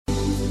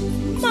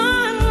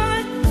My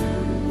life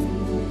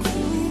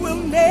will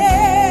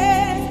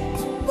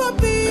never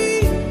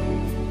be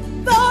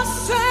the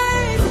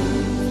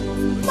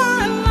same.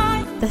 My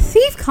life. The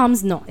thief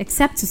comes not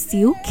except to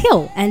steal,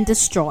 kill, and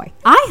destroy.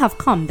 I have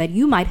come that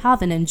you might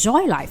have and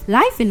enjoy life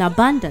in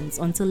abundance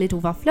until it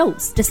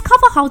overflows.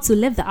 Discover how to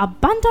live the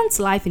abundant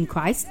life in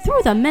Christ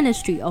through the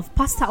ministry of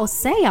Pastor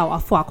Oseo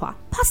Afuakwa.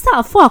 Pastor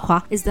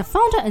Afuakwa is the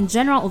founder and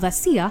general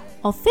overseer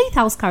of Faith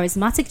House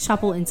Charismatic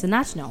Chapel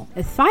International,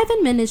 a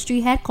thriving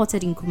ministry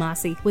headquartered in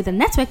Kumasi with a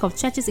network of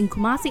churches in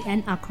Kumasi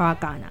and Accra,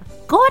 Ghana.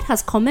 God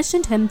has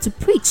commissioned him to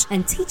preach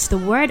and teach the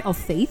word of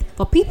faith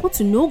for people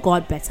to know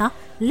God better,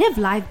 live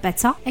life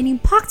better, and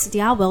impact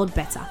their world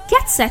better.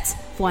 Get set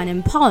for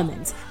an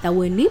empowerment that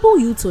will enable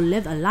you to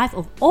live a life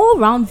of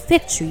all-round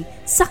victory,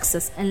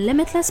 success, and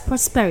limitless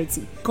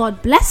prosperity.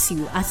 God bless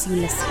you as you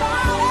listen.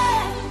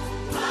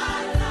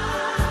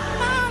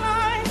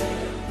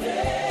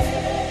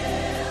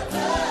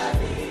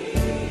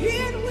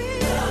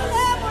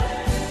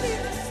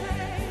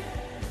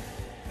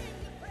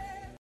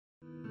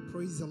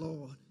 Praise the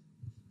Lord.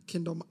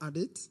 Kingdom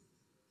added.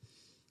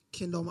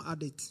 Kingdom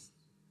added.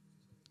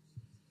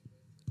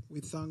 We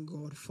thank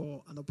God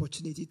for an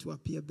opportunity to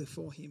appear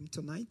before him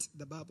tonight.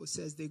 The Bible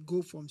says they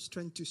go from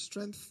strength to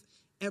strength.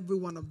 Every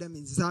one of them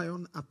in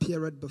Zion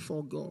appeared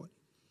before God.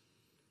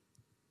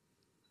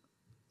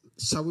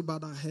 Shall we bow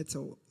our heads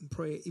and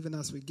pray even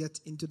as we get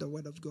into the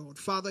word of God?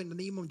 Father, in the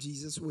name of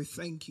Jesus, we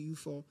thank you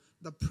for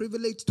the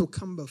privilege to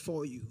come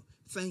before you.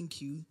 Thank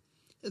you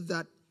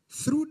that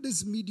through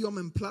this medium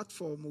and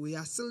platform, we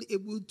are still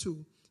able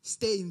to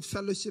stay in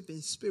fellowship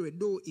in spirit,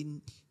 though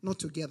not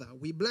together.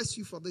 We bless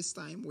you for this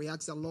time. We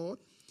ask the Lord,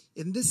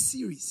 in this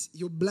series,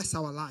 you bless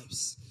our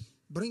lives.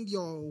 Bring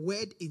your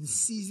word in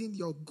season,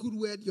 your good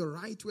word, your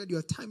right word,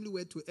 your timely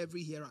word to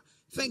every hearer.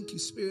 Thank you,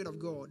 Spirit of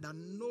God, that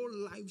no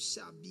life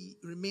shall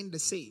remain the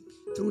same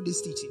through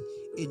this teaching.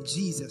 In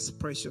Jesus'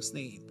 precious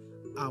name,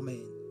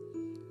 amen.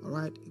 All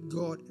right,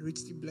 God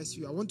richly bless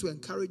you. I want to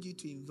encourage you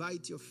to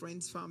invite your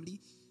friends, family,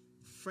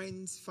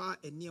 friends far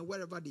and near,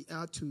 wherever they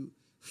are, to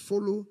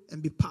follow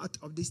and be part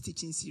of this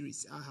teaching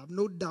series. I have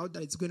no doubt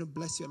that it's going to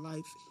bless your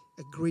life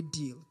a great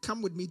deal.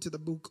 Come with me to the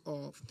book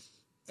of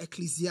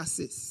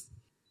Ecclesiastes.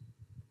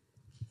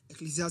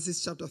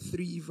 Ecclesiastes chapter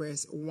 3,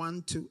 verse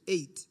 1 to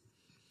 8.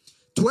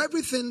 To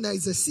everything there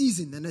is a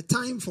season and a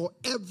time for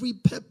every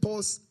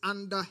purpose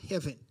under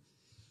heaven.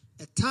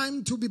 A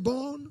time to be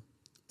born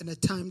and a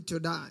time to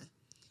die.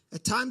 A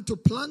time to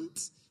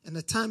plant and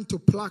a time to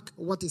pluck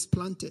what is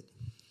planted.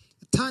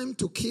 A time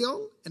to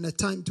kill and a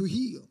time to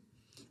heal.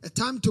 A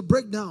time to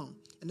break down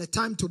and a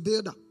time to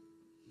build up.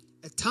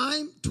 A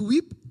time to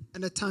weep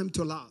and a time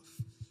to laugh.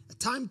 A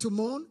time to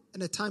mourn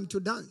and a time to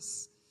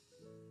dance.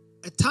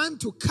 A time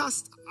to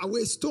cast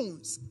away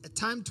stones. A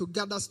time to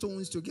gather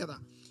stones together.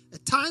 A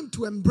time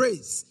to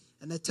embrace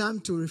and a time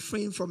to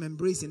refrain from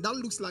embracing. That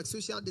looks like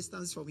social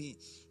distance for me.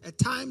 A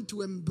time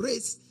to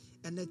embrace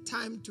and a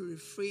time to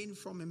refrain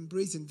from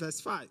embracing.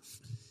 Verse 5.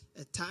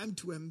 A time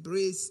to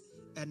embrace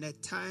and a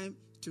time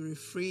to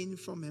refrain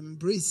from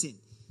embracing.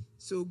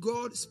 So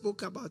God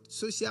spoke about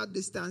social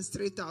distance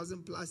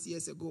 3,000 plus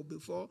years ago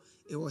before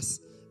it was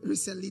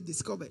recently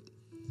discovered.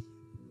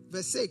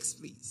 Verse 6,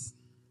 please.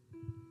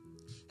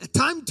 A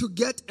time to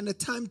get and a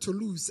time to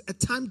lose. A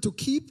time to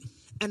keep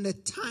and a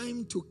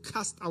time to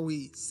cast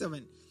away.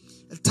 7.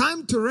 A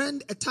time to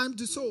rend, a time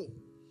to sow.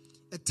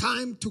 A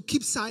time to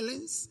keep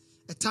silence,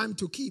 a time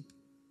to keep.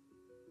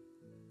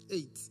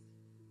 8.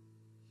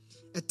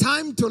 A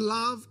time to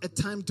love, a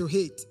time to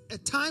hate. A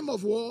time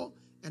of war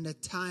and a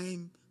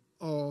time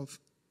of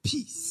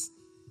peace.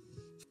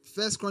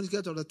 1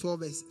 Chronicles chapter 12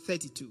 verse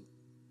 32.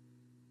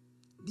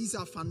 These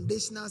are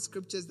foundational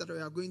scriptures that we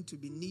are going to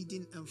be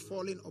needing and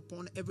falling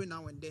upon every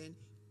now and then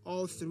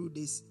all through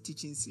this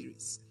teaching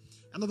series.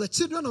 And of the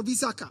children of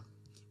Issachar,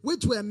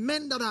 which were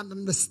men that had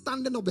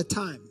understanding of the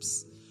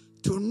times,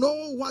 to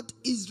know what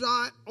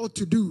Israel ought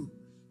to do,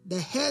 the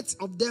heads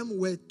of them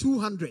were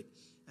 200,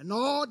 and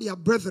all their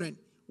brethren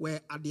were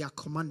at their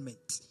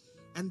commandment.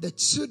 And the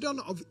children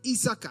of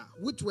Issachar,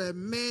 which were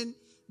men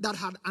that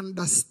had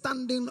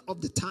understanding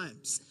of the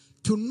times,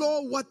 to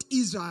know what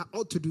Israel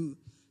ought to do,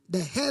 the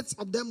heads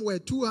of them were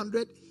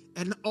 200,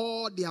 and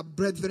all their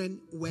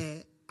brethren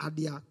were at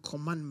their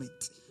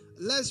commandment.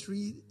 Let's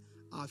read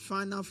our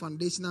final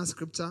foundational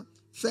scripture,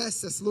 1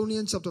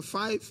 Thessalonians chapter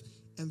 5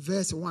 and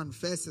verse 1. 1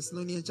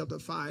 Thessalonians chapter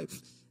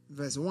 5,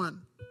 verse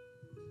 1.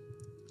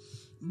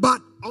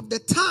 But of the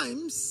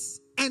times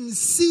and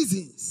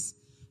seasons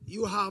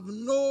you have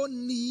no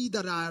need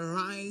that I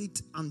write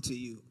unto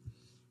you.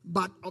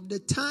 But of the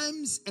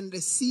times and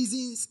the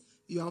seasons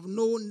you have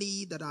no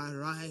need that I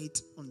write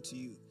unto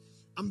you.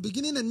 I'm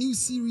beginning a new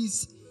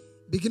series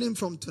beginning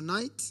from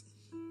tonight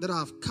that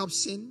I've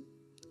captioned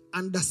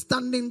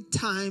Understanding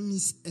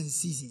Times and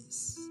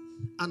Seasons.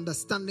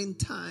 Understanding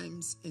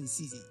times and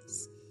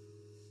seasons.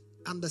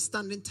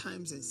 Understanding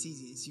times and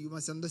seasons. You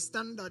must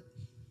understand that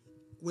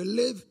we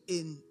live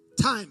in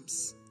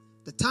times.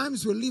 The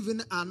times we live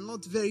in are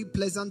not very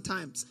pleasant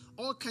times.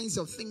 All kinds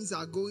of things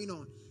are going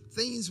on.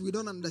 things we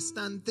don't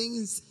understand,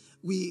 things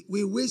we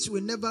wish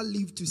we never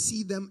lived to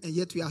see them, and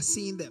yet we are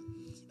seeing them.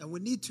 And we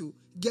need to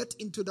get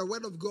into the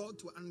Word of God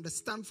to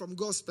understand from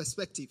God's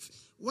perspective.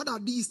 What are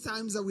these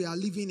times that we are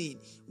living in?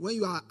 When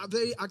you are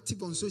very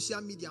active on social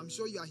media, I'm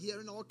sure you are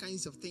hearing all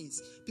kinds of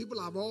things.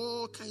 People have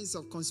all kinds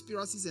of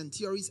conspiracies and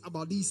theories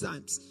about these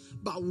times.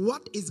 But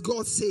what is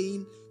God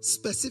saying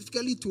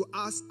specifically to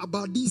us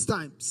about these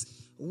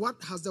times?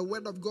 What has the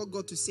Word of God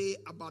got to say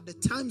about the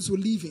times we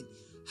live in?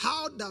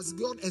 How does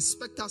God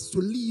expect us to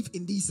live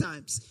in these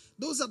times?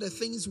 Those are the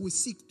things we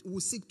seek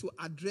to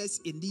address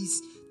in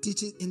this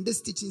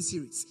teaching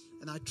series.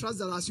 And I trust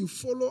that as you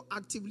follow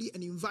actively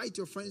and invite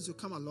your friends to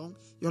come along,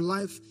 your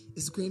life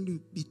is going to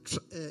be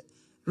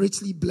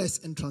richly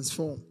blessed and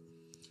transformed.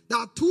 There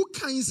are two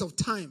kinds of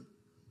time.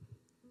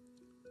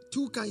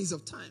 Two kinds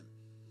of time.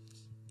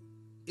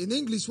 In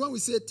English, when we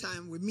say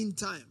time, we mean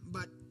time.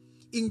 But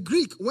in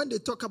Greek, when they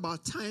talk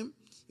about time,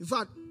 in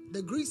fact,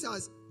 the Greeks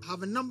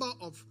have a number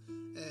of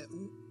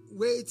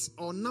ways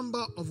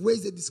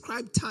they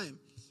describe time,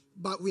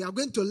 but we are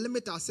going to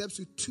limit ourselves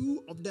to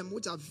two of them,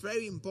 which are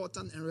very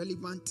important and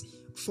relevant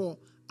for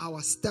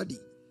our study.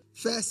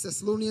 1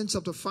 Thessalonians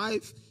chapter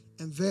 5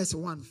 and verse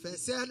 1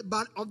 said,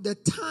 but of the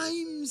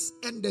times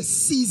and the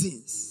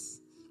seasons,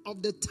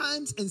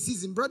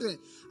 brethren,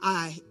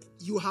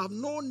 you have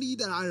no need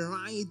that I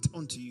write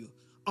unto you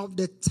of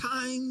the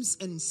times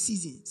and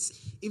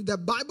seasons. If the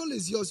Bible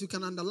is yours, you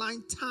can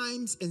underline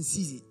times and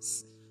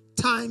seasons.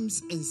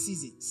 Times and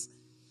seasons.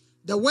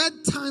 The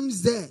word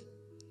times there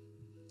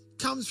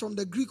comes from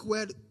the Greek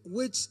word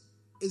which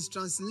is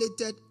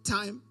translated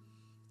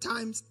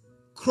times,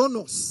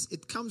 chronos.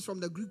 It comes from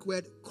the Greek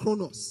word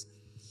chronos.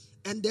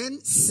 And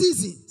then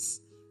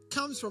seasons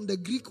comes from the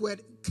Greek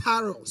word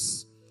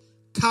kairos.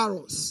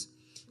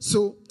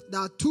 So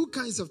there are two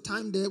kinds of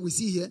time there we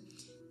see here.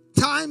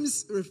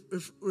 Times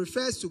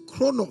refers to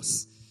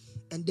chronos,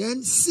 and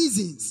then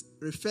seasons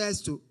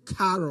refers to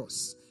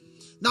kairos.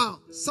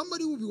 Now,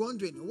 somebody will be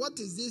wondering, what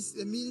is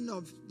the meaning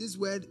of this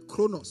word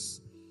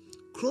chronos?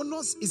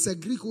 Chronos is a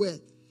Greek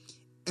word,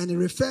 and it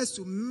refers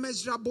to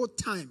measurable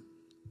time.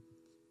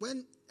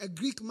 When a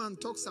Greek man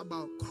talks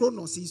about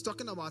chronos, he's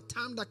talking about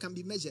time that can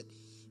be measured.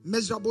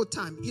 Measurable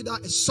time, either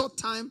a short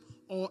time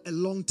or a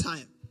long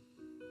time.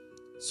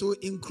 So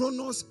in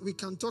chronos, we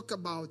can talk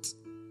about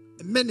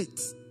a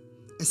minute,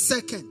 a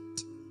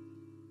second,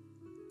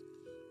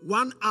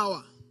 1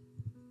 hour,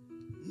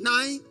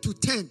 9 to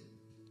 10.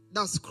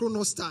 That's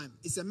chronos time.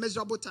 It's a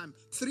measurable time.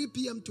 3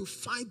 p.m. to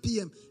 5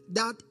 p.m.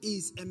 That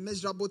is a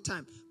measurable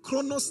time.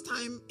 Chronos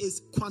time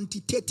is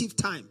quantitative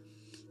time.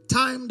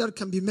 Time that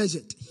can be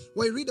measured.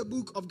 When you read the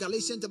book of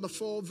Galatians chapter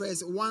 4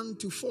 verse 1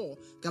 to 4.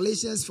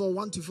 Galatians 4,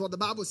 1 to 4. The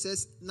Bible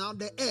says, now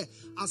the heir,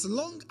 as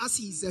long as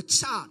he is a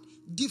child,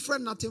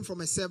 different nothing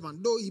from a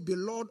servant, though he be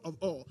Lord of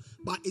all,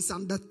 but is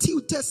under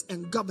tutors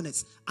and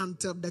governors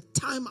until the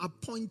time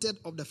appointed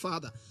of the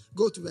Father.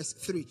 Go to verse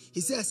 3.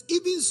 He says,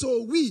 even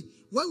so we,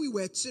 when we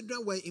were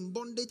children, were in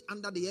bondage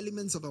under the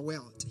elements of the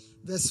world.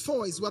 Verse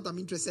 4 is what I'm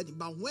interested in.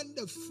 But when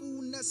the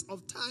fullness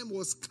of time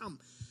was come,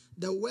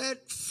 the word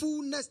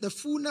fullness, the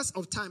fullness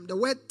of time, the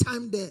word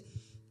time there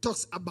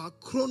talks about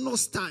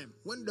chronos time.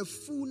 When the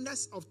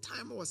fullness of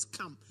time was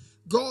come,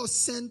 God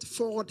sent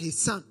forward his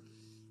son,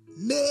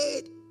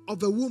 made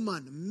of a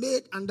woman,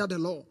 made under the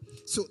law.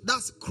 So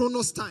that's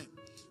chronos time.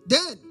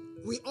 Then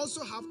we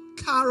also have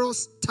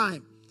kairos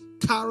time.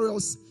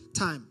 Kairos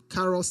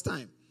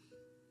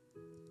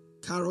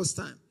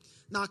time.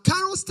 Now,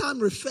 kairos time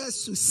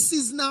refers to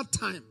seasonal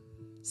time.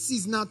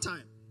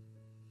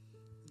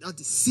 That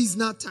is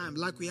seasonal time.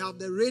 Like we have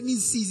the rainy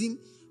season,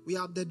 we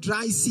have the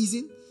dry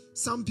season.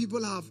 Some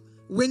people have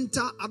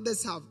winter,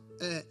 others have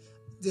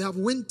they have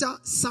winter,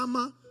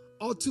 summer,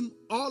 autumn.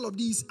 All of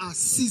these are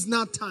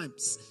seasonal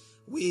times.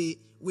 We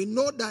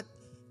know that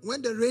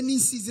when the rainy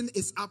season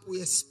is up, we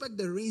expect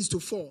the rains to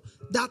fall.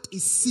 That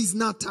is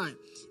seasonal time.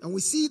 And we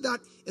see that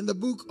in the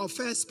book of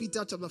 1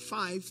 Peter chapter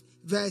 5,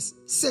 verse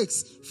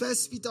 6. 1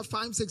 Peter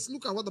 5, 6.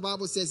 Look at what the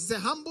Bible says. It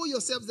says, humble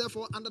yourselves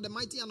therefore under the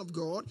mighty hand of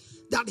God,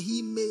 that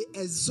he may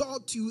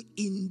exalt you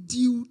in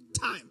due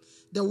time.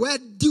 The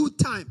word due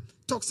time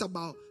talks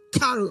about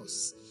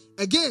kairos.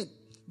 Again,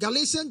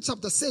 Galatians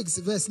chapter 6,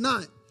 verse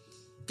 9.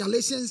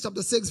 Galatians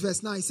chapter 6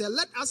 verse 9 says,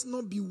 let us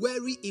not be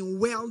weary in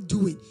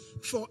well-doing,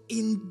 for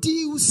in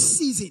due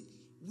season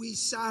we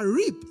shall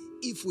reap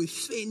if we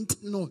faint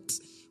not.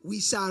 We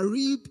shall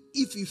reap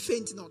if we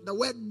faint not. The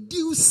word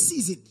due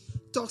season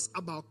talks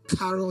about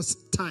kairos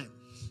time.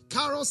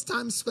 Kairos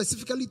time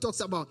specifically talks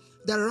about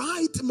the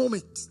right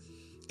moment.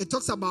 It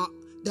talks about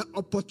the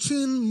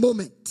opportune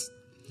moment.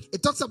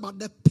 It talks about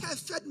the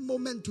perfect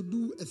moment to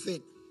do a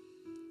thing.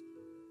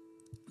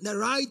 The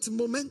right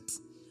moment,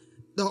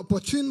 the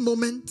opportune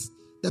moment,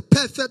 the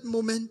perfect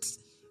moment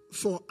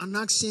for an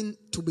action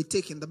to be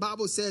taken. The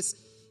Bible says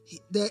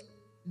there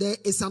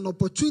is an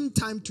opportune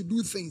time to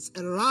do things,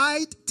 a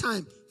right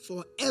time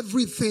for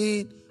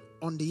everything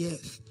on the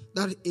earth.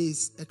 That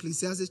is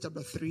Ecclesiastes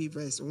chapter 3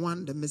 verse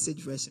 1, the Message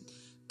version.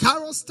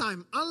 Kairos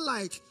time,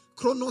 unlike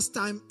chronos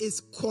time,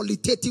 is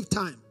qualitative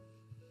time.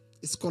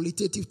 is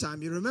qualitative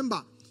time. You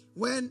remember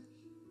when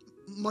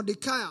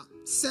Mordecai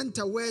sent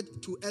a word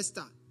to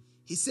Esther,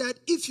 he said,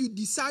 if you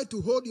decide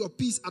to hold your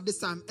peace at this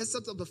time, Esther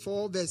chapter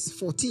 4 verse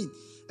 14,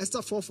 Esther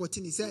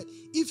 4:14, he said,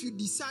 if you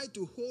decide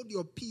to hold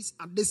your peace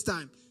at this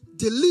time,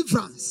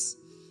 deliverance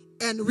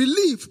and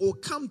relief will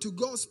come to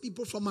God's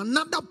people from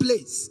another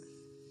place.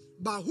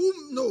 But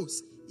whom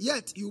knows,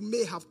 yet you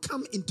may have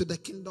come into the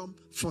kingdom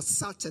for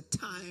such a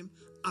time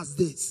as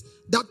this.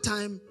 That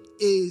time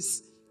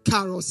is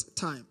Kairos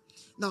time.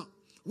 Now,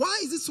 why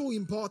is it so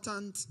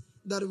important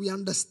that we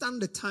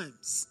understand the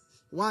times?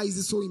 Why is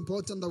it so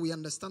important that we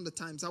understand the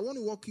times? I want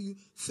to walk you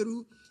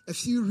through a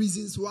few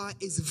reasons why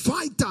it's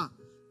vital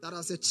that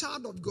as a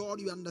child of God,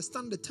 you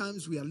understand the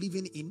times we are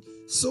living in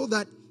so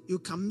that you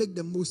can make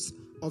the most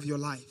of your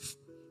life.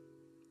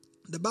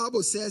 The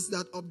Bible says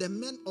that of the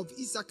men of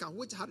Issachar,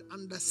 which had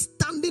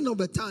understanding of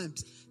the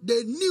times,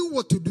 they knew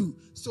what to do.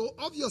 So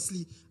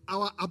obviously,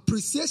 our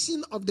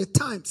appreciation of the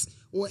times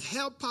will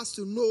help us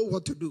to know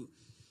what to do.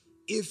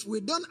 If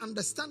we don't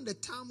understand the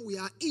time we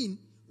are in,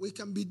 we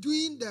can be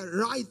doing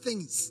the right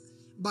things,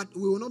 but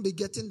we will not be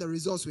getting the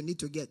results we need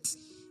to get.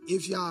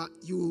 If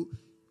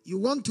you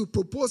want to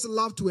propose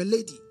love to a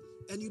lady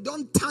and you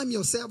don't time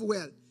yourself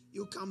well,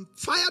 you can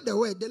fire the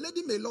word. The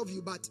lady may love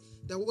you, but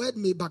the word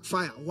may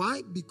backfire.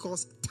 Why?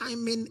 Because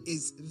timing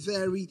is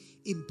very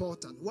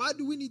important. Why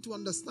do we need to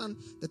understand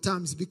the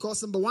times?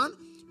 Because number one,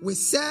 we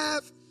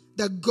serve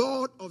the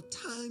God of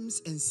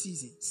times and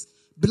seasons.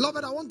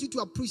 Beloved, I want you to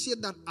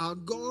appreciate that our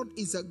God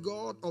is a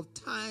God of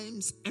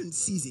times and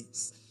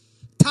seasons.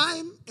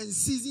 Time and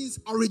seasons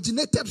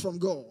originated from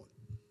God.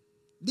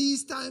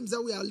 These times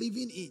that we are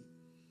living in,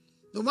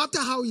 no matter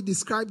how we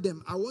describe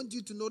them, I want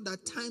you to know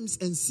that times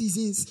and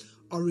seasons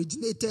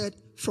originated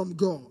from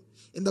God.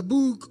 In the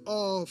book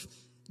of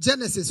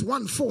Genesis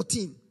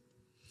 1:14,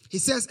 he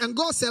says, and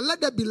God said,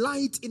 let there be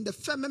light in the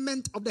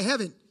firmament of the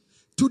heaven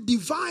to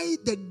divide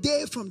the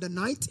day from the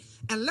night,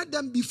 and let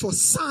them be for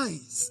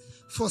signs,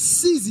 for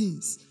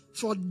seasons,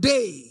 for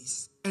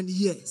days and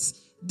years.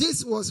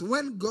 This was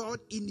when God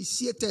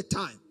initiated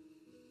time.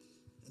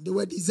 They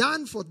were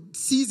designed for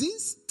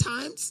seasons,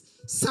 times,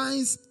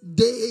 signs,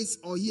 days,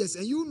 or years.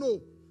 And you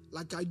know,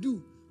 like I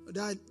do,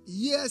 that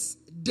years,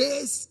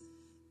 days,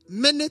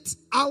 minutes,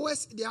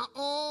 hours, they are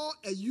all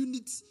a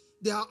unit.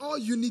 They are all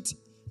units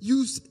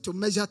used to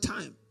measure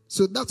time.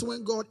 So that's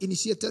when God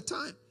initiated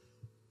time.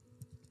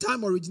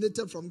 Time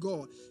originated from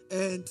God.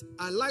 And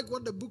I like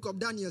what the book of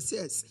Daniel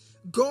says.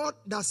 God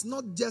does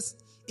not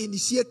just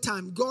initiate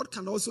time. God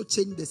can also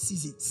change the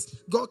seasons.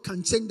 God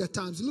can change the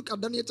times. Look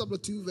at Daniel chapter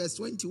 2 verse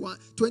 20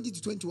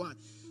 to 21.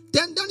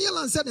 Then Daniel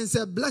answered and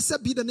said,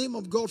 blessed be the name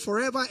of God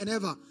forever and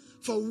ever,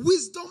 for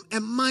wisdom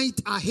and might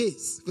are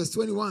his. Verse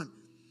 21.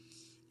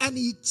 And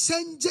he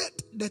changed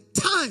the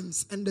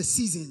times and the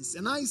seasons.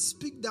 And I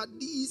speak that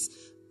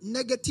these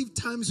negative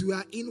times we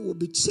are in will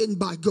be changed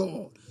by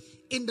God.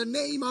 In the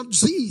name of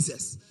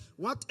Jesus.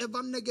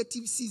 Whatever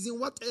negative season,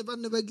 whatever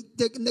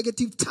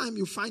negative time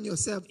you find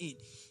yourself in,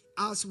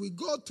 as we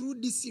go through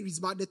this series,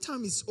 by the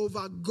time it's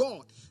over,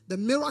 God, the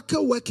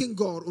miracle working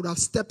God, would have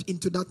stepped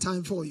into that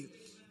time for you.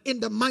 In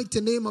the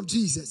mighty name of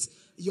Jesus.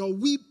 Your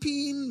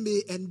weeping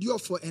may endure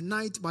for a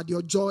night, but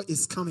your joy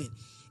is coming.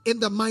 In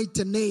the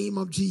mighty name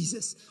of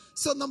Jesus.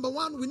 So number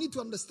one, we need to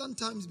understand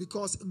times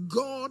because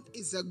God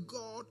is a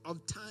God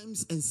of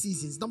times and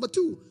seasons. Number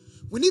two,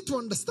 we need to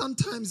understand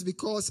times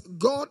because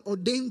God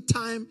ordained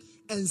time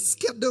and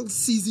scheduled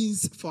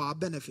seasons for our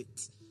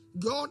benefit.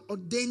 God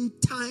ordained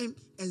time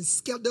and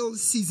scheduled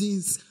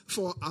seasons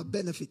for our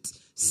benefit.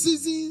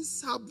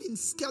 Seasons have been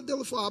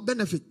scheduled for our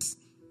benefit.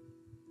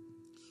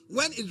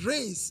 When it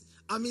rains,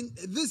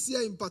 this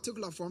year in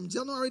particular, from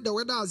January, the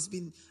weather has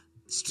been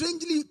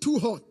strangely too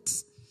hot.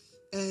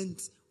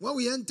 And when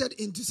we entered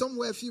into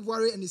somewhere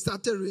February and it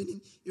started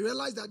raining, you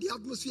realize that the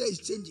atmosphere is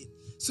changing.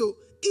 So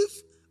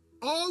if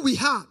all we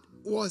had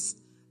was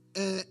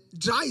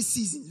dry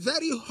season,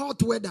 very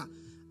hot weather,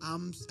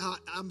 I'm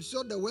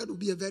sure the world would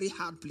be a very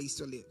hard place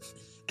to live.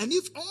 And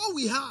if all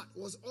we had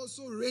was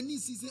also rainy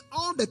season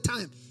all the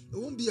time, it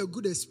won't be a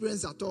good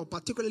experience at all,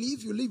 particularly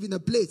if you live in a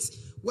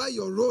place where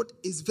your road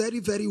is very,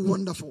 very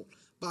wonderful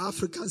by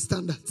African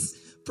standards.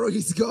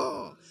 Praise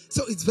God.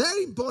 So it's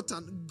very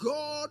important.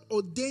 God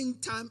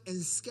ordained time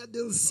and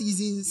scheduled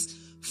seasons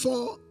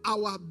for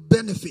our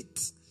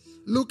benefit.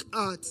 Look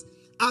at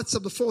Acts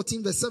chapter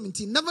 14 verse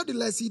 17.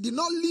 Nevertheless, he did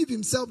not leave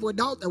himself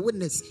without a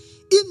witness,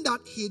 in that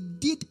he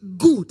did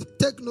good.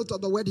 Take note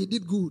of the word, he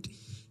did good.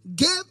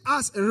 Gave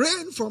us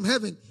rain from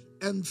heaven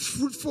and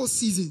fruitful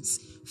seasons,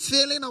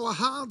 filling our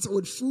hearts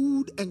with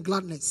food and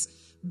gladness.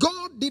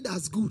 God did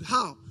us good.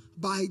 How?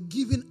 By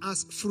giving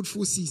us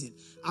fruitful season.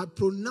 I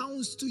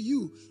pronounce to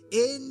you,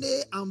 any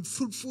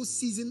unfruitful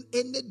season,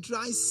 any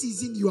dry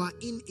season you are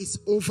in is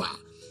over.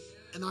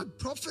 And I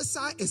prophesy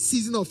a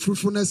season of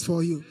fruitfulness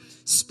for you.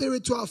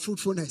 Spiritual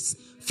fruitfulness,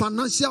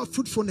 financial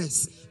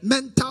fruitfulness,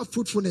 mental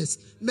fruitfulness.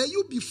 May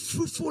you be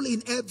fruitful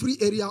in every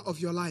area of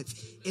your life.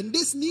 In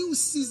this new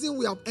season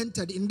we have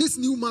entered, in this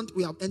new month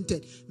we have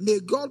entered, may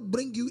God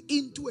bring you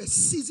into a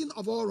season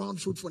of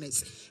all-round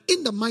fruitfulness.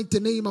 In the mighty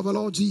name of the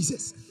Lord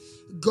Jesus.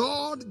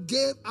 God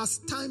gave us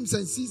times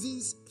and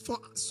seasons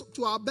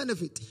to our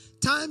benefit.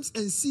 Times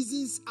and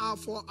seasons are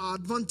for our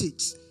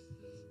advantage.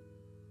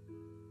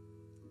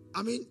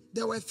 I mean,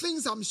 there were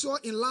things I'm sure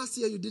in last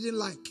year you didn't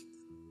like.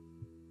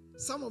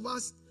 Some of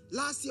us,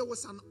 last year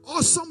was an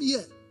awesome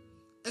year.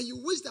 And you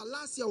wish that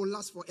last year would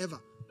last forever.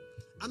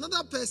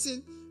 Another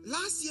person,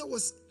 last year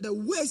was the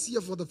worst year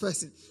for the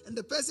person. And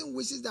the person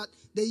wishes that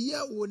the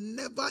year will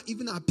never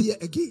even appear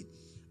again.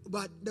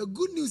 But the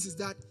good news is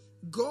that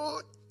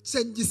God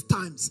changes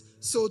times.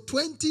 So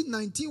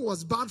 2019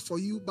 was bad for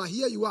you, but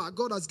here you are.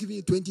 God has given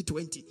you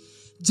 2020.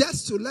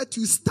 Just to let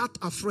you start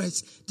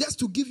afresh, just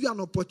to give you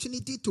an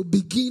opportunity to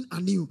begin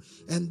anew.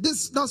 And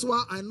that's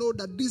why I know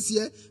that this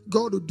year,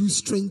 God will do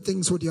strange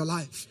things with your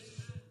life.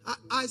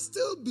 I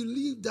still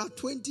believe that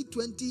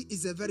 2020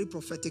 is a very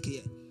prophetic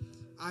year.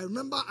 I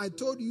remember I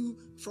told you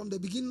from the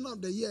beginning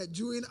of the year,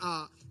 during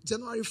our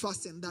January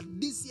fasting, that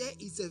this year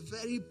is a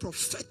very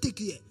prophetic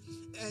year.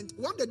 And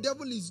what the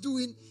devil is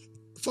doing,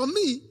 for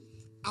me,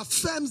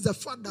 affirms the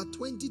fact that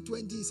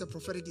 2020 is a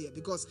prophetic year,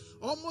 because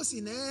almost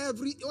in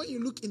when you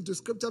look into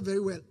scripture very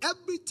well,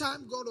 every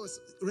time God was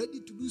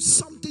ready to do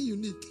something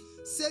unique,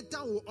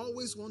 Satan will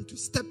always want to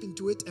step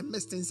into it and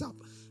mess things up.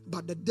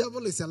 But the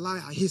devil is a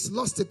liar. He's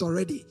lost it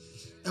already.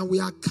 And we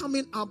are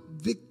coming up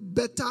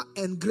better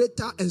and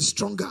greater and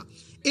stronger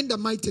in the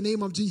mighty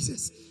name of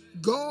Jesus.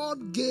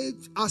 God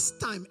gave us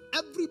time.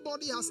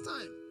 Everybody has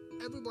time.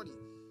 Everybody.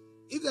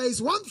 If there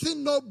is one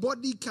thing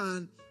nobody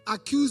can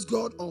accuse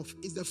God of,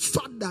 is the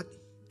fact that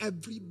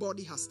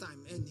everybody has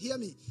time. And hear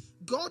me,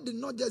 God did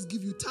not just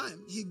give you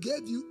time, He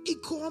gave you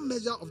equal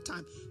measure of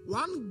time.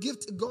 One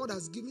gift God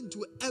has given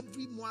to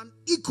everyone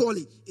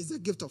equally is the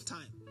gift of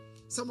time.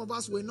 Some of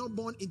us were not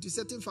born into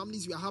certain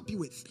families we are happy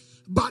with.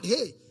 But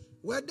hey,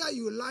 whether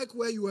you like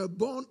where you were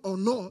born or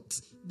not,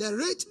 the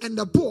rich and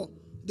the poor,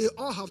 they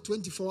all have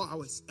 24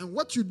 hours. And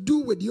what you do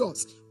with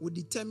yours will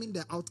determine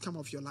the outcome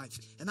of your life.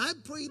 And I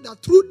pray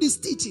that through this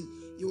teaching,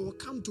 you will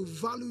come to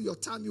value your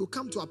time. You will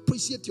come to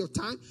appreciate your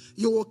time.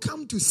 You will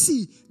come to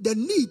see the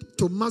need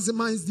to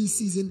maximize this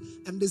season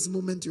and this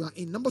moment you are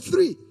in. Number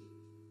 3,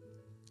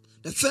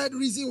 the third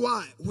reason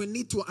why we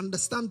need to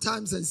understand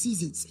times and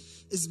seasons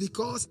is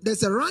because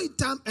there's a right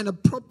time and a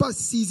proper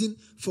season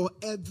for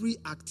every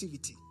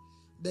activity.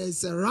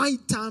 There's a right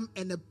time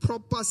and a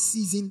proper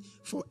season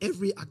for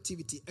every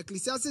activity.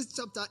 Ecclesiastes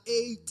chapter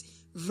 8,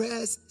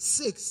 verse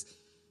 6.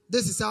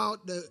 This is how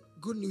the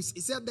good news.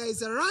 It said there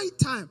is a right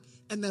time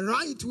and the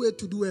right way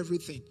to do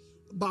everything,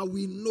 but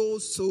we know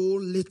so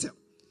little.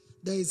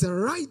 There is a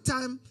right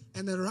time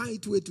and a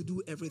right way to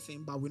do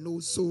everything, but we know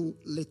so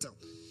little.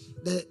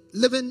 The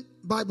Living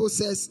Bible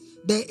says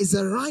there is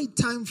a right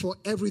time for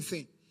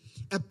everything.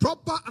 A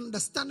proper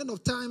understanding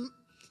of time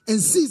and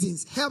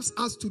seasons helps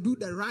us to do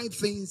the right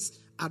things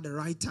at the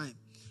right time.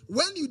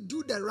 When you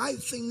do the right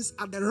things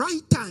at the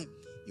right time,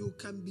 you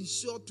can be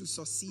sure to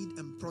succeed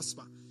and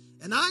prosper.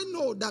 And I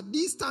know that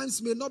these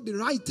times may not be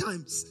right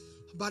times,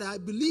 but I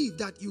believe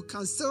that you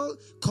can still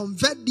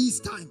convert these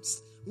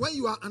times. When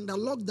you are under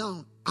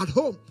lockdown at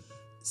home,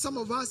 some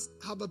of us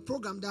have a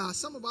program. There are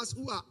some of us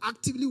who are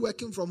actively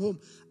working from home.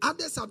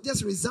 Others have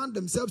just resigned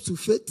themselves to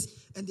fate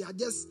and they are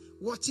just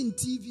watching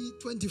TV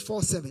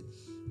 24/7.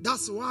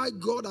 That's why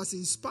God has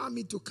inspired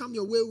me to come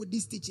your way with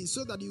this teaching,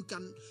 so that you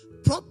can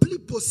properly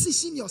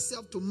position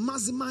yourself to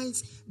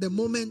maximize the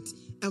moment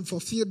and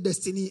fulfill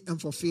destiny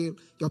and fulfill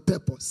your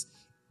purpose.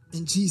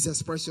 In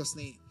Jesus' precious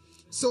name.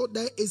 So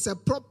there is a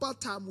proper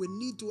time. We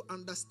need to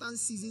understand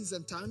seasons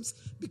and times,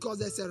 because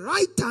there's a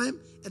right time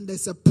and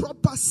there's a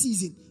proper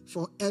season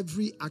for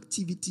every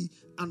activity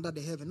under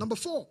the heaven. Number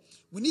 4,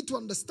 we need to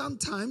understand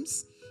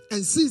times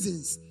and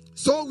seasons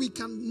so we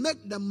can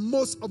make the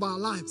most of our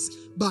lives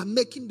by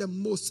making the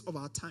most of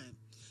our time.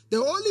 The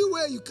only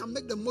way you can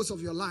make the most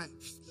of your life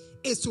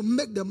is to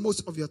make the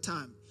most of your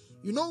time.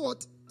 You know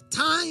what?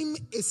 Time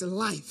is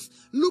life.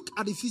 Look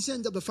at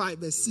Ephesians chapter 5,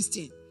 verse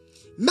 16.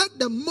 Make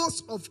the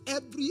most of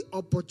every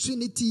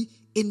opportunity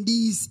in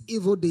these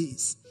evil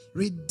days,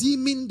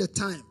 redeeming the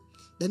time.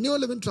 The New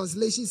Living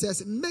Translation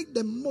says, make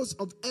the most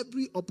of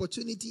every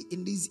opportunity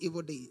in these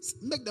evil days.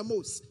 Make the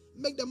most,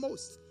 make the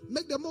most,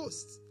 make the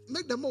most,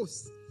 make the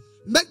most,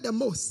 make the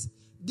most.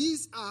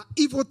 These are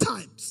evil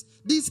times.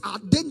 These are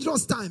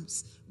dangerous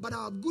times. But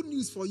I have good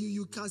news for you.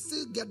 You can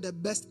still get the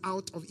best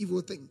out of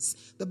evil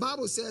things. The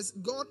Bible says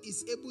God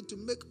is able to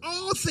make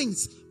all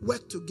things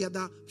work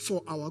together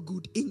for our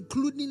good,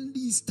 including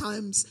these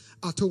times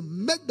at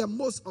home. Make the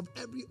most of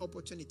every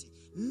opportunity.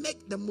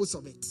 Make the most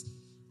of it.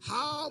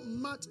 How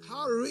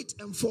rich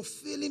and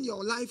fulfilling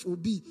your life will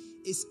be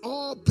is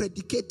all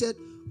predicated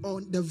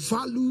on the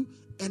value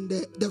and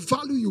the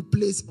value you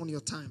place on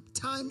your time.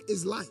 Time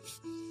is life.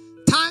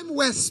 Time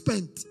well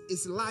spent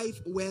is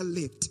life well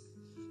lived.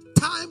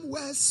 time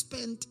well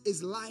spent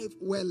is life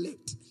well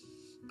lived.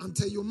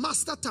 Until you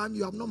master time,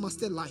 you have not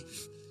mastered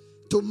life.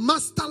 To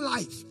master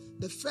life,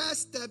 the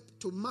first step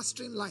to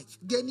mastering life,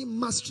 gaining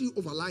mastery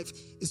over life,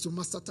 is to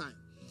master time.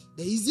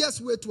 The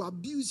easiest way to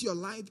abuse your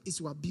life is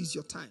to abuse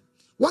your time.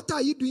 What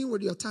are you doing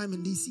with your time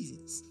in these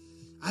seasons?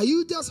 Are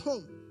you just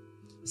home,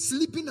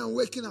 sleeping and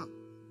waking up,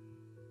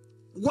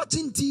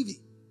 watching TV?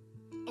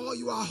 Or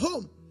you are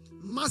home,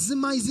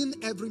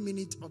 maximizing every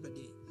minute of the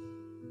day?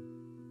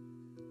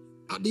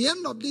 At the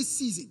end of this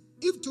season,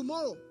 if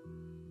tomorrow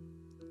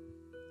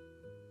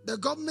the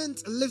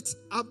government lifts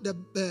up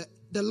the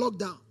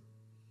lockdown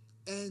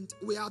and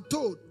we are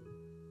told,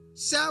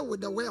 share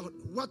with the world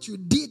what you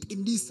did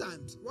in these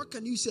times, what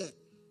can you share?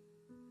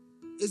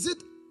 Is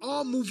it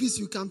all movies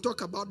you can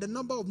talk about, the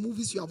number of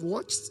movies you have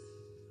watched,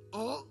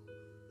 or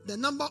the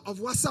number of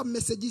WhatsApp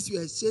messages you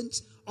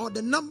exchanged, or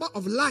the number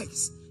of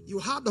likes you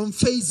had on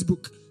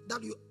Facebook?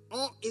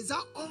 Or is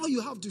that all you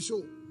have to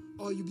show?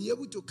 Or you'll be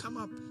able to come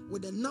up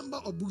with a number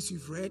of books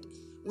you've read,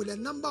 with a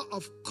number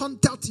of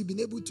contacts you've been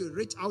able to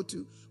reach out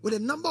to, with a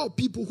number of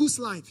people whose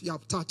life you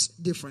have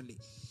touched differently.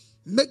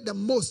 Make the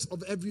most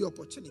of every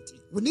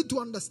opportunity. We need to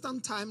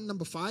understand time,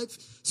 number 5,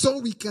 so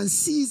we can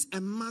seize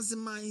and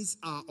maximize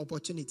our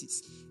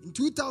opportunities. In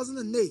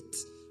 2008,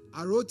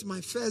 I wrote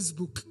my first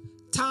book,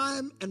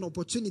 Time and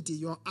Opportunity,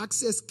 Your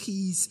Access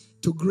Keys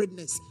to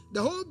Greatness.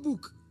 The whole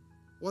book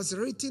was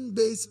written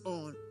based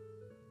on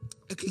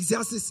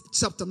Ecclesiastes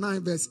chapter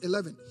 9 verse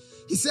 11.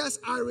 He says,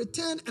 I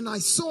returned and I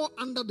saw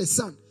under the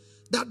sun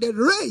that the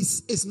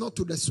race is not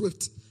to the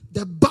swift,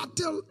 the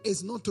battle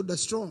is not to the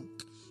strong,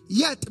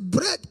 yet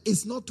bread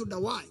is not to the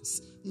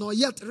wise, nor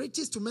yet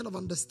riches to men of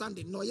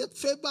understanding, nor yet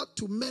favor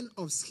to men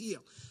of skill,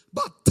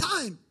 but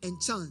time and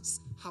chance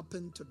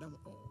happen to them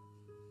all.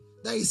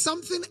 There is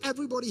something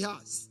everybody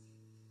has.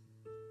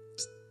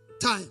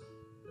 Time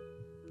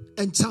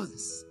and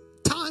chance.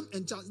 Time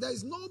and chance. There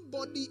is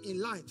nobody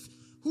in life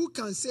who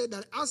can say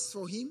that as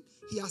for him,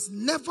 he has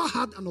never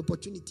had an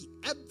opportunity.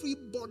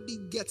 Everybody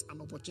gets an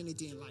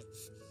opportunity in life.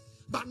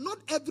 But not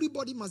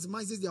everybody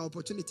maximizes their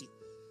opportunity.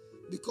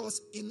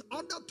 Because in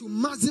order to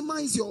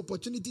maximize your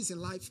opportunities in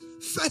life,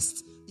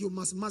 first you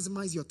must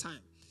maximize your time.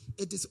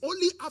 It is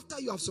only after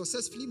you have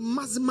successfully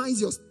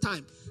maximized your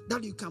time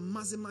that you can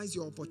maximize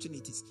your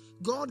opportunities.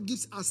 God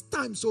gives us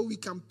time so we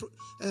can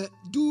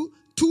do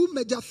two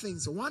major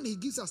things. One, he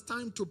gives us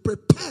time to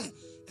prepare,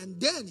 and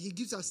then he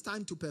gives us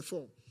time to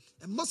perform.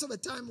 And most of the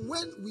time,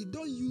 when we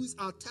don't use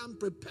our time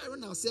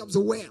preparing ourselves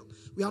well,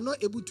 we are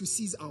not able to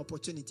seize our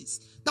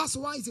opportunities. That's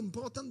why it's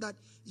important that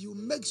you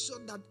make sure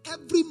that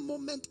every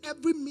moment,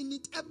 every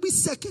minute, every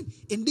second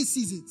in these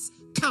seasons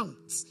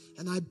counts.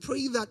 And I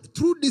pray that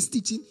through this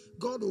teaching,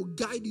 God will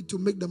guide you to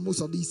make the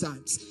most of these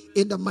times.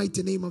 In the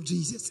mighty name of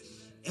Jesus.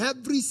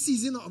 Every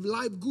season of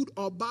life, good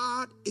or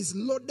bad, is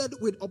loaded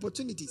with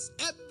opportunities.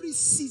 Every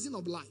season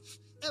of life,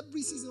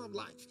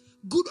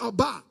 good or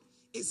bad,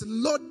 is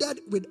loaded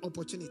with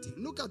opportunity.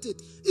 Look at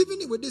it.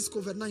 Even with this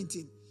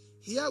COVID-19,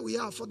 here we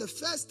are. For the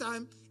first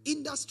time,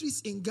 industries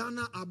in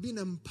Ghana are being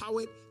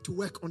empowered to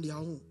work on their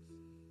own.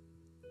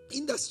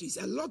 Industries,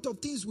 a lot of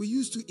things we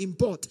used to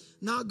import.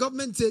 Now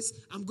government says,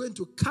 I'm going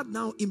to cut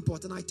down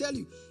import. And I tell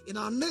you, in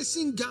our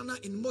nation, Ghana,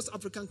 in most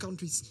African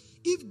countries,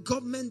 if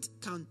government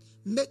can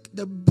make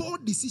the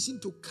bold decision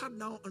to cut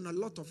down on a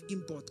lot of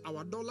import,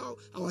 our dollar,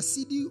 our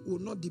CD will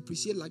not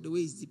depreciate like the way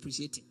it's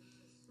depreciating.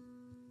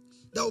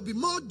 There will be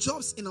more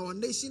jobs in our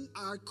nation.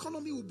 Our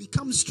economy will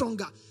become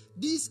stronger.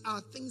 These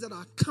are things that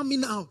are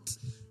coming out.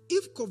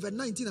 If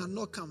COVID-19 had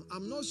not come,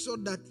 I'm not sure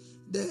that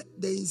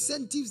the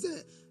incentives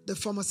the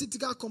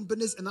pharmaceutical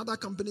companies and other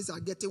companies are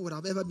getting would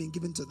have ever been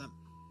given to them.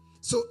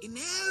 So in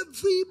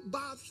every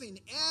bad thing,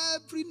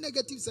 every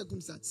negative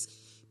circumstance,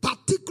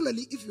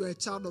 particularly if you're a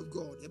child of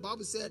God, the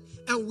Bible said,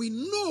 and we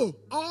know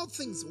all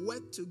things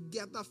work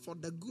together for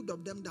the good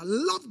of them that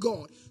love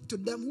God, to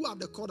them who are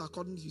the called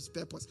according to his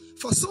purpose.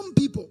 For some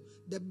people,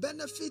 the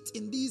benefit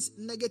in these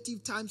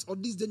negative times or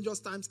these dangerous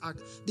times,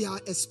 they are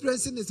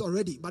experiencing it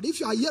already. But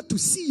if you are yet to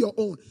see your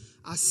own,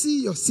 I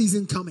see your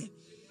season coming.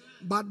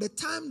 By the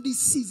time this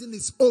season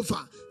is over,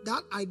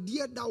 that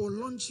idea that will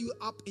launch you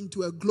up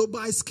into a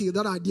global scale,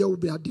 that idea will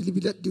be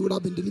delivered, would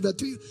have been delivered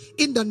to you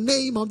in the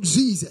name of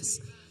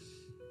Jesus.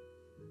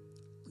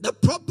 The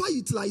proper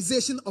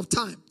utilization of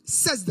time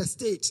sets the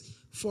stage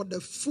for the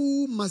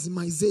full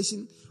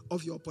maximization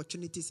of your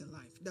opportunities in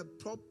life. The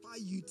proper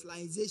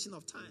utilization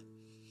of time.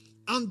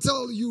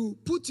 Until you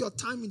put your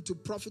time into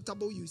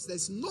profitable use,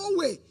 there's no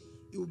way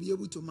you will be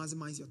able to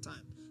maximize your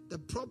time. The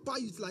proper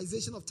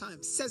utilization of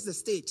time sets the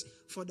stage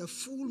for the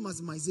full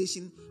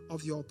maximization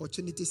of your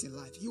opportunities in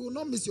life. You will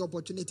not miss your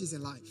opportunities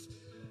in life.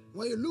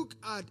 When you look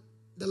at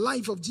the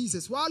life of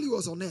Jesus, while he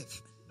was on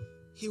earth,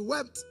 he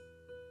wept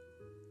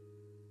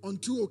on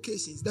 2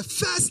 occasions. The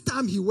first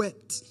time he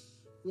wept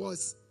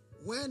was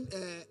when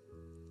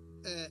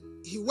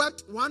he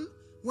wept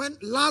when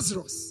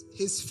Lazarus,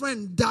 his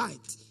friend, died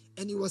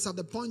and he was at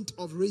the point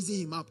of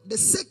raising him up. The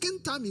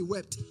second time he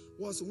wept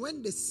was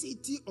when the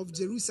city of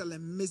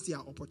Jerusalem missed their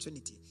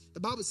opportunity. The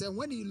Bible said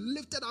when he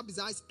lifted up his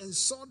eyes and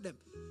saw them,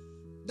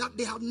 that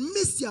they had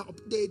missed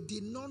they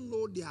did not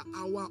know their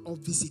hour of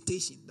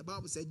visitation. The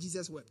Bible said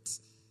Jesus wept.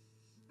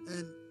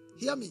 And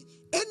hear me,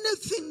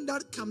 anything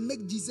that can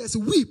make Jesus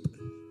weep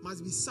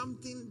must be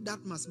something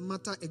that must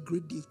matter a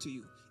great deal to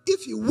you.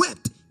 If he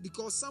wept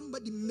because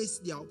somebody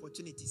missed their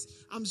opportunities,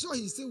 I'm sure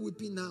he's still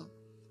weeping now.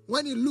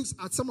 When he looks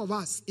at some of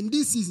us in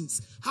these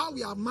seasons, how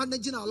we are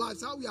managing our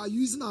lives, how we are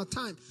using our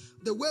time,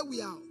 the way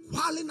we are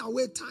whiling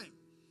away time,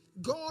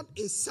 God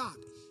is sad.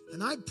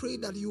 And I pray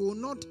that you will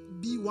not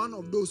be one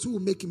of those who will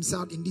make him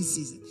sad in this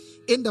season.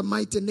 In the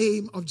mighty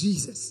name of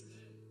Jesus.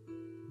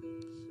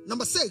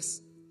 Number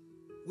 6,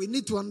 we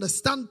need to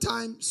understand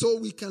time so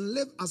we can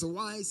live as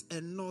wise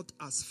and not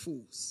as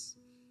fools.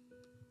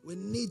 We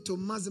need to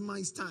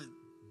maximize time.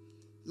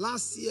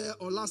 Last year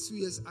or last 2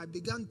 years, I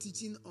began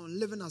teaching on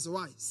living as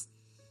wise.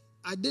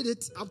 I did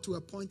it up to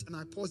a point and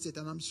I paused it,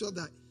 and I'm sure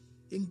that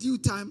in due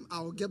time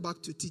I will get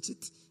back to teach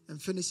it and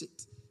finish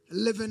it.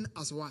 Living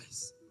as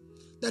wise.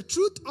 The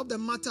truth of the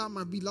matter,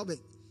 my beloved,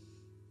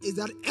 is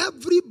that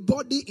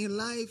everybody in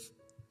life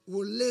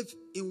will live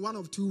in one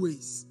of two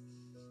ways.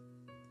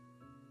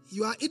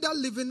 You are either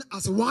living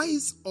as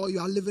wise or you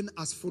are living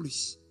as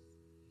foolish.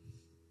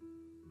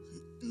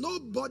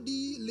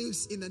 Nobody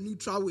lives in a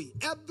neutral way.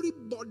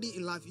 Everybody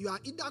in life, you are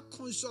either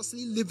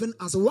consciously living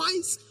as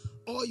wise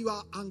or you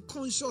are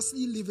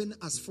unconsciously living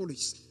as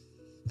foolish.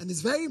 And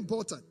it's very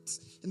important.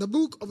 In the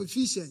book of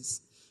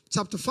Ephesians,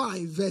 chapter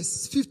 5,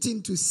 verse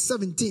 15 to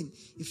 17.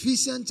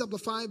 Ephesians chapter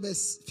 5,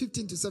 verse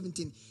 15 to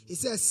 17. It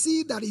says,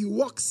 see that you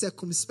walk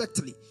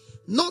circumspectly,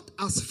 not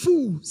as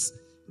fools,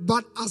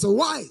 but as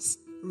wise,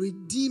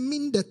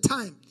 redeeming the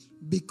time,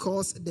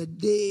 because the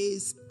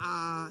days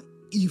are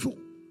evil.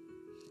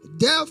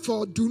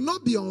 Therefore, do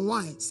not be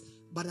unwise,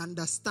 but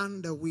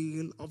understand the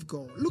will of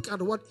God. Look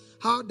at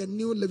how the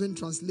New Living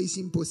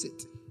Translation puts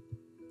it.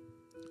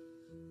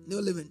 New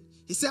Living.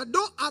 He said,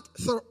 don't act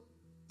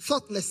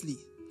thoughtlessly,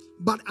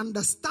 but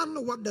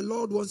understand what the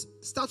Lord wants.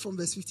 Start from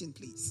verse 15,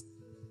 please.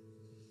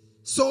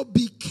 So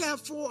be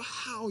careful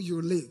how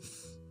you live.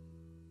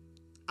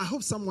 I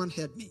hope someone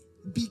heard me.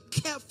 Be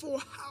careful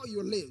how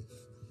you live.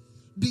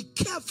 Be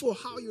careful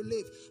how you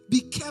live.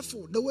 Be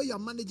careful the way you are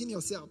managing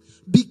yourself.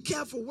 Be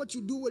careful what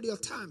you do with your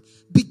time.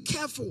 Be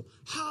careful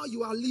how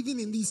you are living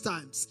in these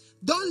times.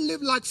 Don't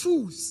live like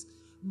fools,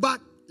 but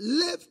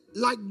live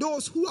like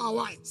those who are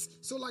wise.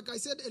 So like I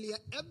said earlier,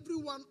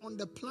 everyone on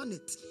the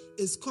planet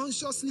is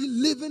consciously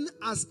living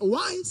as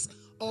wise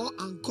or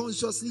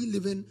unconsciously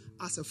living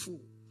as a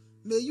fool.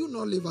 May you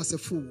not live as a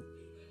fool.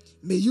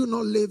 May you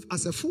not live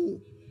as a fool.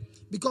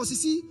 Because you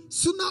see,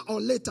 sooner or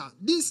later,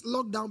 this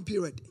lockdown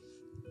period,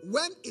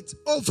 when it's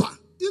over,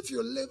 if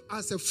you live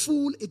as a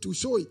fool, it will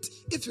show it.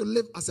 If you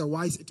live as a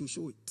wise, it will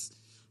show it.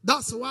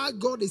 That's why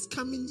God is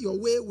coming your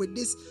way with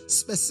this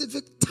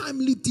specific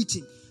timely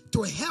teaching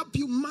to help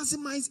you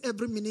maximize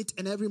every minute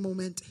and every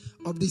moment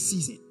of this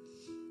season.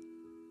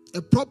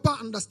 A proper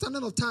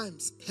understanding of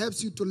times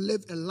helps you to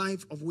live a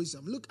life of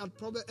wisdom. Look at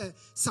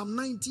Psalm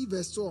 90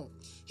 verse 12.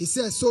 He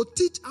says, so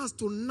teach us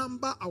to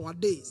number our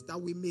days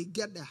that we may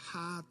get the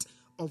heart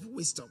of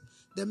wisdom.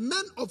 The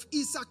men of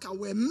Issachar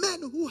were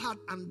men who had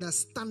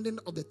understanding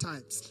of the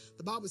times.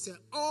 The Bible said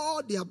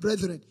all their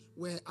brethren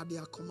were at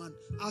their command.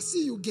 I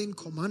see you gain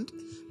command.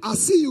 I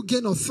see you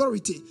gain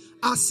authority.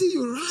 I see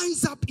you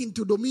rise up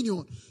into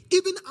dominion.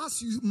 Even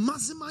as you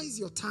maximize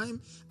your time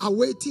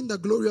awaiting the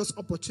glorious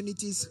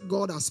opportunities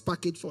God has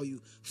packaged for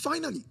you.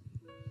 Finally,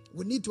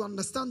 we need to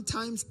understand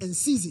times and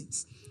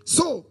seasons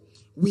so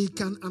we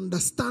can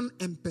understand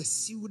and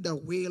pursue the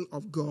will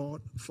of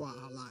God for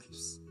our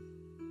lives.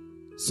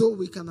 So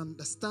we can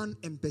understand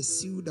and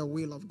pursue the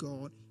will of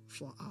God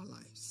for our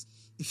lives.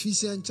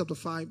 Ephesians chapter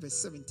 5 verse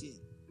 17.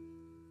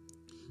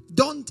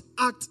 Don't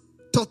act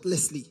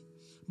thoughtlessly,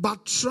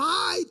 but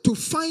try to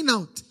find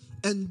out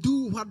and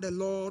do what the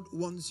Lord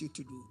wants you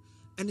to do.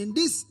 And in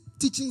this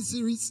teaching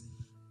series,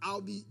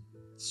 I'll be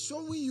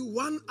showing you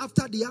one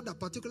after the other,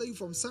 particularly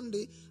from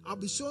Sunday. I'll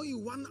be showing you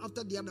one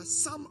after the other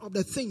some of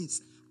the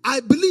things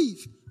I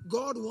believe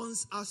God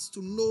wants us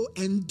to know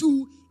and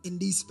do in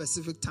these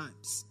specific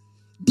times.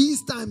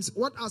 These times,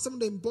 what are some of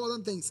the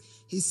important things?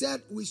 He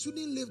said we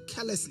shouldn't live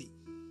carelessly.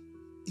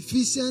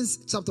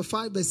 Ephesians chapter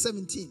 5 verse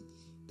 17.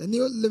 The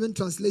New Living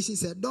Translation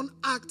said, don't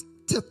act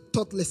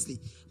thoughtlessly,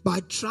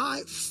 but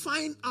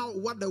find out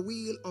what the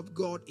will of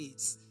God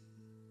is.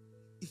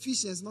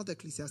 Ephesians, not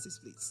Ecclesiastes,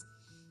 please.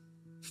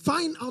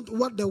 Find out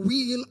what the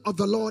will of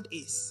the Lord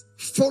is.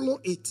 Follow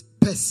it.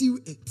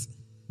 Pursue it.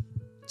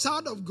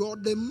 Child of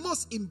God, the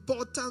most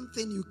important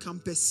thing you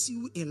can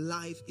pursue in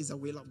life is the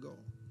will of God.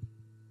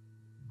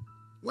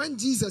 When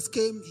Jesus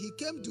came, he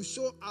came to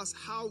show us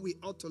how we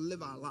ought to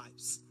live our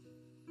lives.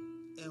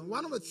 And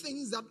one of the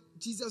things that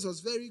Jesus was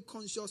very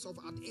conscious of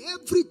at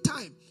every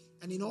time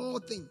and in all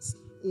things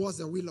was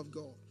the will of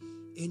God.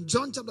 In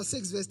John chapter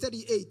 6, verse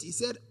 38, he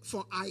said,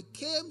 "For I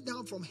came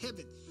down from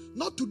heaven,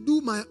 not to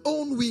do my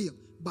own will,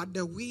 but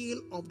the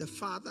will of the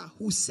Father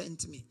who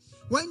sent me."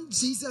 When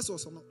Jesus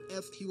was on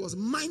earth, he was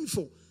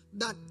mindful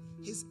that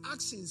his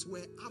actions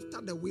were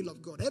after the will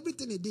of God.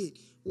 Everything he did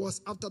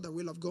was after the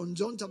will of God. In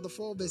John chapter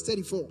 4, verse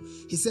 34,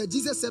 he said,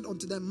 Jesus said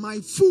unto them,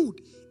 "My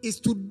food is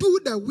to do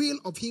the will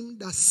of him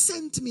that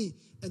sent me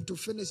and to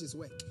finish his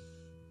work."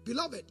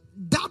 Beloved,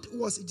 that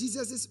was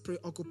Jesus'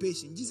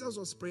 preoccupation. Jesus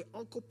was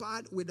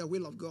preoccupied with the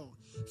will of God.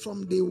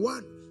 From day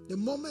one, the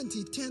moment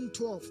he turned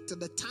 12 to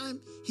the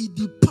time he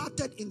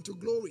departed into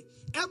glory,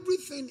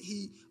 everything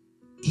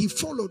he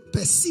followed,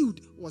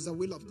 pursued, was the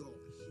will of God.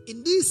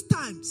 In these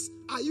times,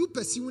 are you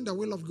pursuing the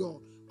will of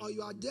God, or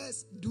you are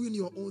just doing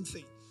your own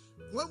thing?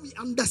 When we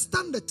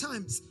understand the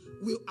times,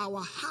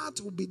 our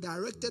heart will be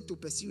directed to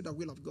pursue the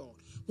will of God.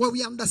 When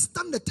we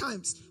understand the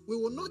times, we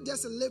will not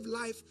just live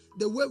life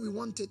the way we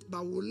want it,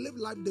 but we will live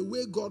life the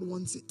way God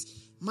wants it.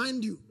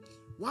 Mind you,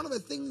 one of the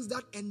things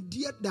that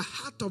endeared the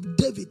heart of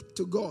David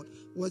to God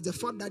was the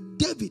fact that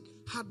David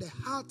had the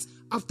heart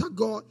after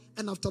God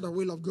and after the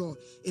will of God.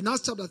 In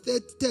Acts chapter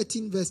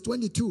 13, verse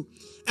 22,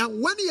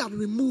 "And when he had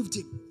removed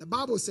him," the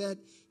Bible said,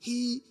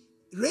 "he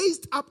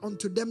raised up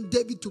unto them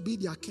David to be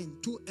their king,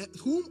 to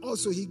whom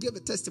also he gave a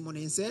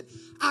testimony and said,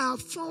 I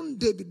have found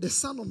David, the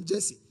son of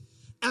Jesse,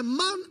 a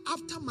man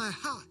after my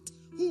heart,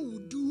 who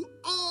will do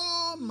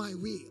all my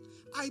will."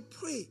 I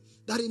pray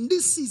that in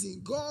this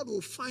season, God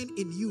will find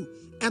in you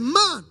a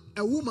man,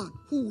 a woman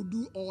who will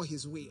do all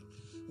his will.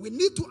 We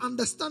need to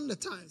understand the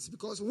times,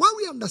 because when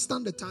we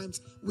understand the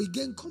times, we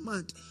gain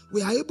command.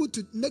 We are able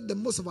to make the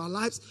most of our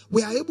lives.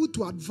 We are able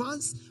to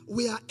advance.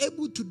 We are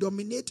able to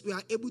dominate. We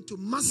are able to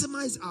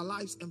maximize our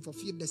lives and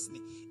fulfill destiny.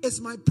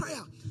 It's my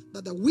prayer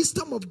that the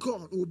wisdom of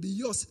God will be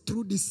yours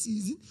through this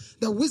season.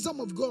 The wisdom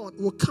of God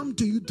will come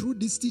to you through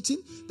this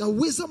teaching. The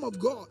wisdom of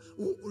God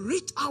will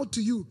reach out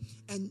to you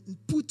and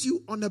put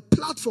you on a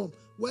platform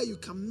where you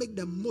can make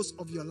the most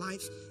of your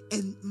life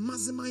and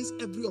maximize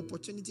every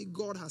opportunity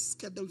God has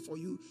scheduled for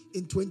you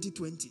in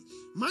 2020.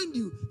 Mind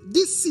you,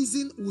 this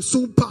season will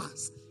soon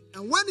pass.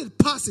 And when it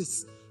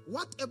passes,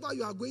 whatever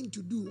you are going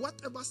to do,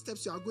 whatever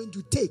steps you are going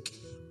to take,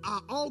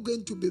 are all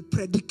going to be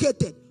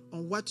predicated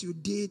on what you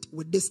did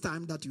with this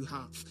time that you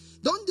have.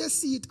 Don't just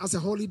see it as a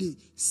holiday.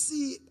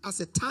 See it as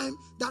a time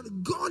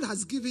that God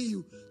has given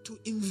you to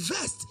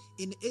invest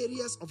in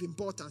areas of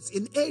importance,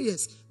 in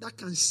areas that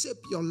can shape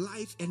your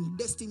life and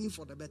destiny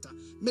for the better.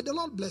 May the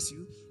Lord bless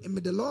you, and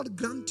may the Lord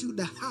grant you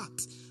the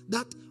heart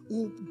that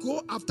will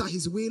go after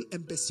his will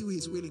and pursue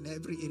his will in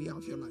every area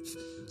of your life.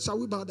 Shall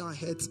we bow our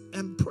heads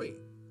and pray?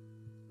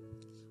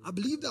 I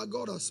believe that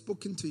God has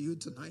spoken to you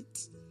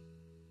tonight.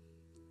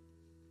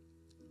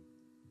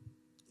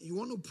 You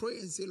want to pray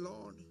and say,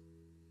 Lord,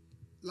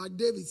 like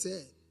David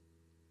said,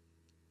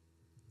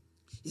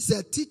 he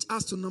said, teach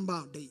us to number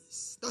our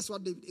days. That's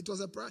what David, it was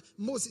a prayer.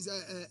 Moses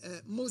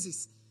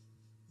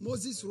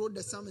wrote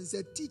the psalm and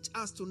said, teach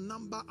us to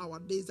number our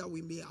days that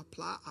we may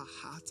apply our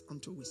hearts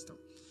unto wisdom.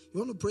 You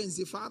want to pray and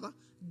say, Father,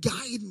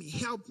 guide me,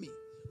 help me.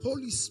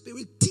 Holy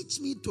Spirit, teach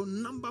me to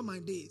number my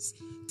days.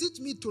 Teach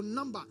me to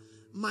number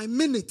my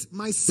minutes,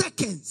 my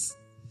seconds.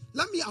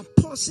 Let me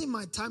apportion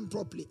my time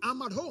properly.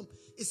 I'm at home.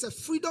 It's a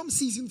freedom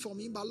season for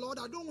me. But Lord,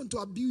 I don't want to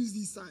abuse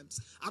these times.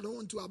 I don't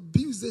want to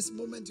abuse this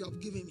moment you have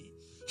given me.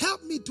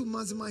 Help me to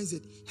maximize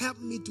it. Help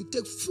me to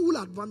take full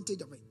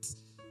advantage of it.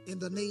 In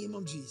the name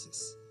of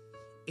Jesus.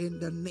 In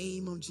the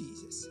name of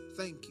Jesus.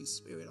 Thank you,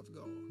 Spirit of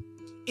God.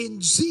 In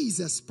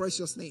Jesus'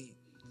 precious name.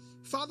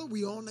 Father,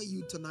 we honor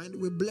you tonight.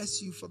 We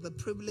bless you for the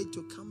privilege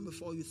to come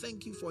before you.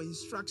 Thank you for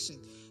instruction.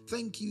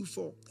 Thank you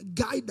for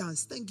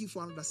guidance. Thank you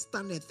for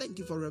understanding. Thank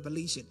you for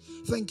revelation.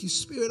 Thank you,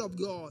 Spirit of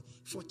God,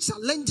 for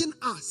challenging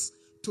us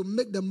to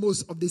make the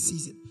most of this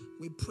season.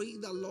 We pray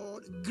that,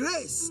 Lord,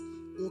 grace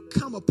will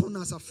come upon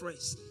us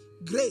afresh.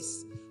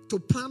 Grace to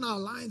plan our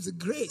lives.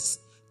 Grace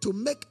to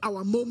make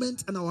our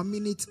moments and our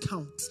minutes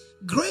count.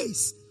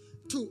 Grace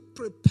to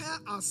prepare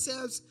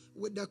ourselves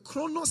with the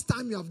chronos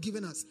time you have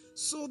given us,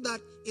 so that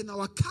in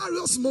our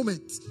kairos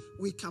moments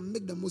we can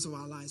make the most of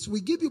our lives. We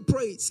give you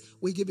praise,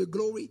 we give you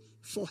glory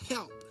for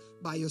help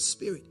by your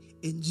Spirit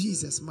in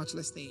Jesus'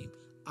 matchless name.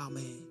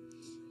 Amen.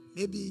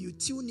 Maybe you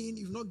tune in,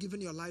 you've not given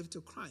your life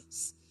to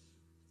Christ.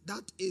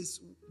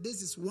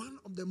 This is one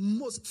of the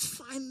most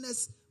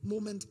finest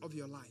moments of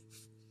your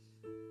life.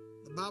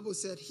 The Bible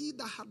said, he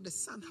that had the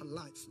Son had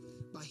life,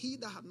 but he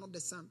that had not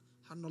the Son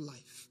had no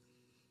life,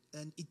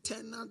 and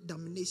eternal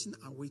damnation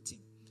awaiting.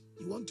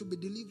 You want to be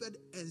delivered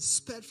and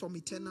spared from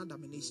eternal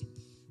damnation.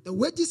 The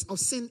wages of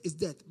sin is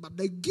death, but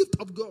the gift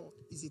of God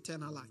is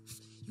eternal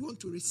life. You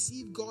want to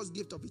receive God's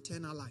gift of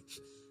eternal life.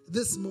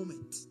 This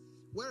moment,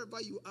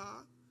 wherever you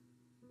are,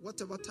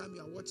 whatever time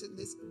you are watching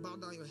this, bow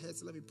down your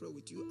heads. Let me pray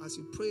with you. As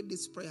you pray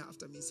this prayer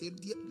after me, say,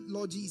 Dear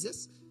Lord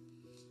Jesus,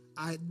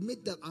 I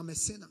admit that I'm a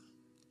sinner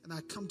and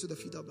I come to the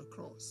feet of the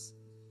cross.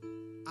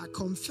 I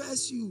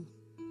confess you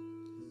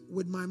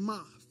with my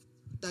mouth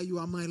that you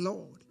are my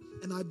Lord,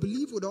 and I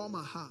believe with all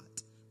my heart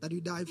that you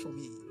died for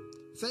me.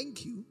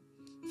 Thank you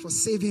for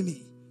saving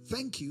me.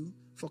 Thank you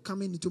for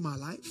coming into my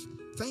life.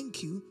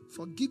 Thank you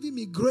for giving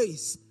me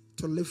grace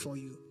to live for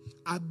you.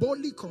 I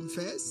boldly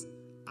confess,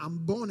 I'm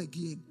born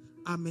again.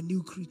 I'm a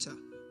new creature.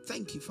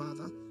 Thank you,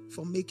 Father,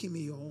 for making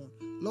me your own.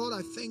 Lord,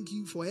 I thank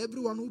you for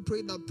everyone who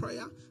prayed that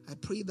prayer. I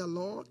pray the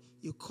Lord,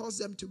 you cause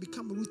them to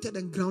become rooted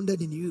and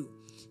grounded in you.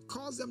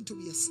 Cause them to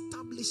be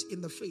established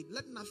in the faith.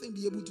 Let nothing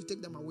be able to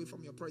take them away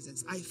from your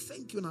presence. I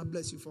thank you and I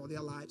bless you for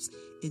their lives.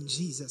 In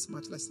Jesus'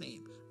 matchless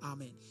name.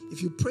 Amen.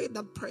 If you prayed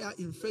that prayer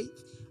in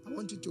faith, I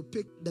want you to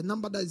pick the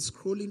number that is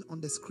scrolling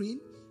on the screen,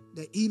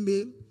 the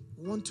email.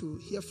 We want to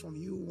hear from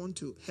you. We want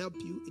to help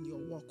you in your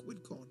walk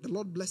with God. The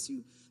Lord bless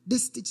you.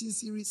 This teaching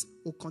series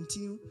will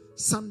continue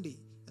Sunday,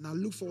 and I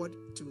look forward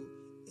to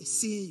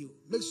seeing you.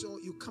 Make sure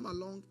you come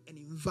along and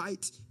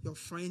invite your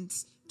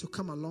friends to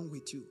come along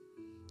with you.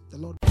 The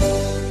Lord.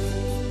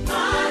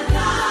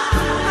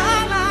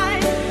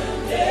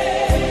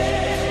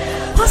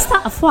 Pastor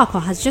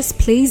Afuakwa has just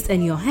placed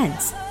in your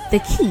hands the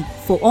key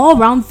for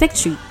all-round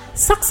victory,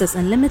 success,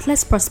 and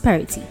limitless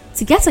prosperity.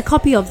 To get a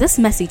copy of this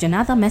message and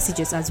other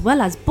messages, as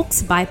well as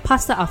books by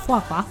Pastor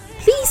Afuakwa,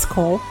 please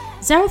call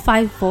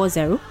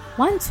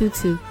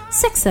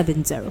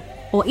 0540-122-670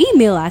 or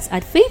email us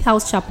at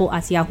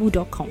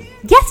faithhousechapel@yahoo.com.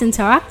 Get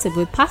interactive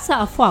with Pastor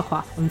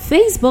Afuakwa on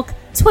Facebook,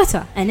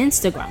 Twitter, and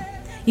Instagram.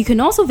 You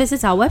can also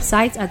visit our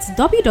website at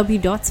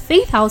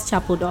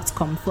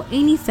www.faithhousechapel.com for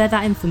any further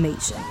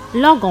information.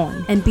 Log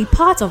on and be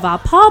part of our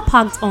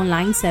power-packed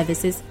online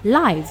services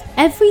live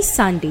every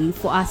Sunday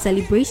for our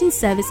celebration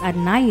service at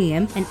 9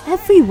 a.m. and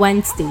every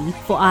Wednesday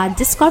for our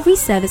discovery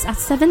service at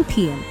 7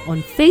 p.m.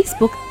 on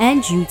Facebook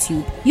and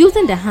YouTube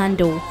using the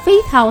handle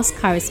Faith House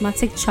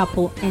Charismatic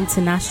Chapel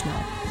International.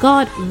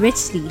 God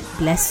richly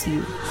bless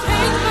you.